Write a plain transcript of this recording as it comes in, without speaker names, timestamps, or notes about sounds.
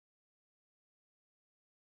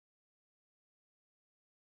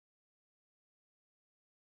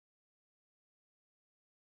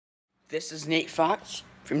This is Nate Fox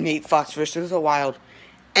from Nate Fox vs. the Wild,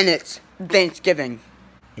 and it's Thanksgiving.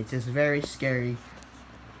 It is very scary.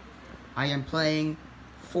 I am playing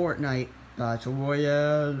Fortnite Battle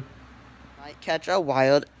Royale. Might catch a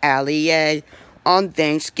wild alligator on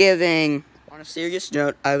Thanksgiving. On a serious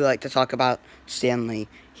note, I would like to talk about Stan Lee.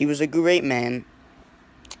 He was a great man,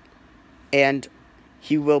 and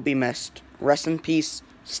he will be missed. Rest in peace,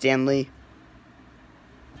 Stan Lee.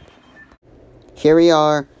 Here we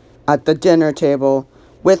are at the dinner table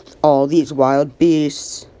with all these wild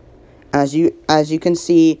beasts. As you can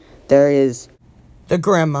see, there is the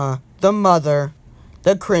grandma, the mother,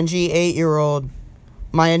 the cringy 8-year-old,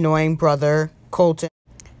 my annoying brother, Colton,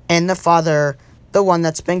 and the father, the one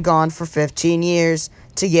that's been gone for 15 years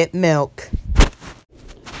to get milk.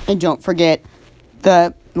 And don't forget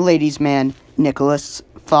the ladies' man, Nicholas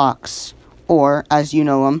Fox, or as you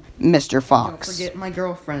know him, Mr. Fox. Don't forget my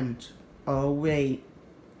girlfriend. Oh wait,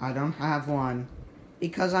 I don't have one,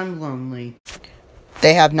 because I'm lonely.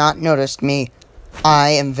 They have not noticed me. I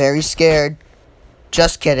am very scared.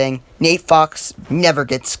 Just kidding. Nate Fox never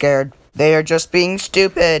gets scared. They are just being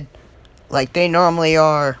stupid, like they normally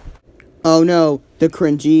are. Oh no, the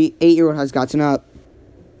cringy 8-year-old has gotten up.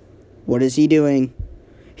 What is he doing?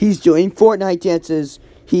 He's doing Fortnite dances.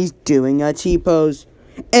 He's doing a T-pose.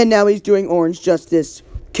 And now he's doing Orange Justice.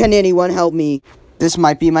 Can anyone help me? This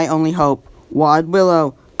might be my only hope. Wild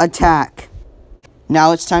Willow, attack.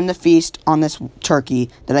 Now it's time to feast on this turkey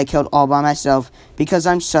that I killed all by myself because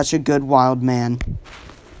I'm such a good wild man.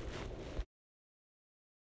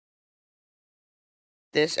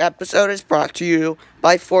 This episode is brought to you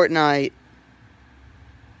by Fortnite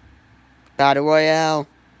Battle Royale.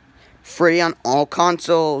 Free on all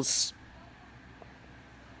consoles.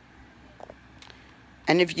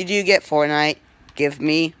 And if you do get Fortnite,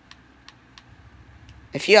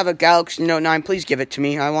 if you have a Galaxy Note 9, please give it to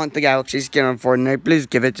me. I want the Galaxy skin on Fortnite. Please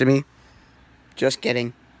give it to me. Just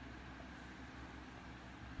kidding.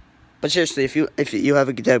 But seriously, if you have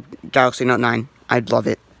a Galaxy Note 9, I'd love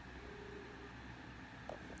it.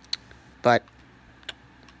 But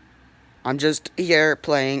I'm just here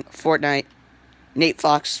playing Fortnite. Nate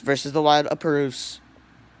Fox vs. the Wild approves.